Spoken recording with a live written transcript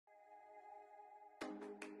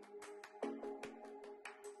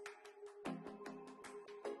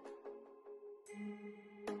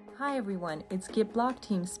Hi everyone, it's GetBlock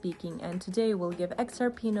team speaking, and today we'll give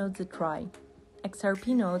XRP nodes a try.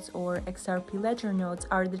 XRP nodes or XRP ledger nodes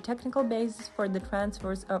are the technical basis for the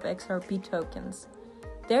transfers of XRP tokens.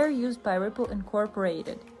 They are used by Ripple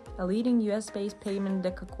Incorporated, a leading US-based payment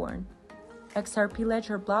decacorn. XRP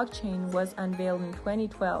ledger blockchain was unveiled in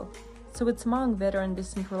 2012, so it's among veteran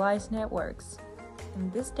decentralized networks.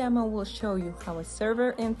 In this demo, we'll show you how a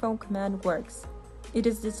server info command works. It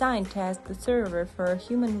is designed to ask the server for a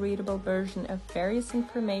human-readable version of various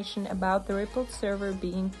information about the Ripple server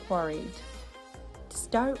being queried. To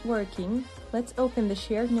start working, let's open the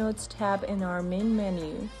Shared Nodes tab in our main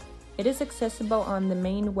menu. It is accessible on the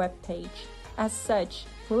main web page. As such,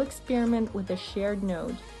 we'll experiment with a shared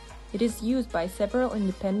node. It is used by several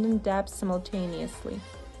independent dApps simultaneously.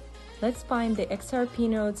 Let's find the XRP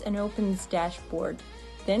nodes and open this dashboard.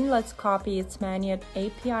 Then let's copy its mainnet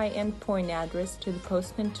API endpoint address to the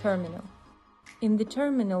Postman terminal. In the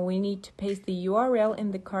terminal, we need to paste the URL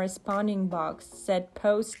in the corresponding box, set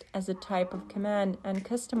post as a type of command, and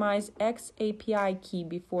customize X API key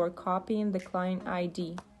before copying the client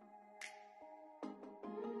ID.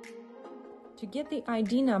 To get the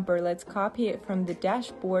ID number, let's copy it from the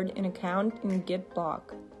dashboard in account in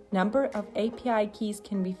GetBlock. Number of API keys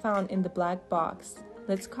can be found in the black box.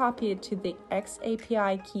 Let's copy it to the X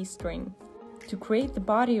API key string. To create the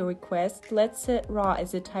body request, let's set raw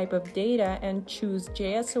as a type of data and choose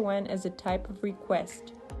JSON as a type of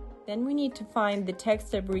request. Then we need to find the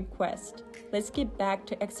text of request. Let's get back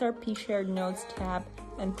to XRP Shared Nodes tab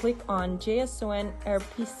and click on JSON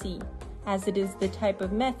RPC, as it is the type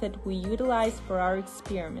of method we utilize for our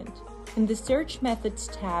experiment. In the Search Methods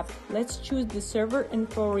tab, let's choose the server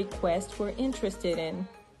info request we're interested in.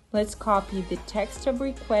 Let's copy the text of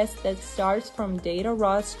request that starts from data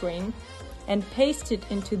raw string and paste it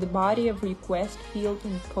into the body of request field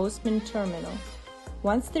in Postman terminal.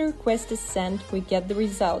 Once the request is sent, we get the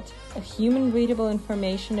result. A human-readable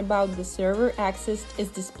information about the server accessed is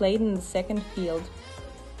displayed in the second field.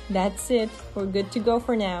 That's it. We're good to go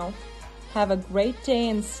for now. Have a great day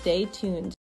and stay tuned.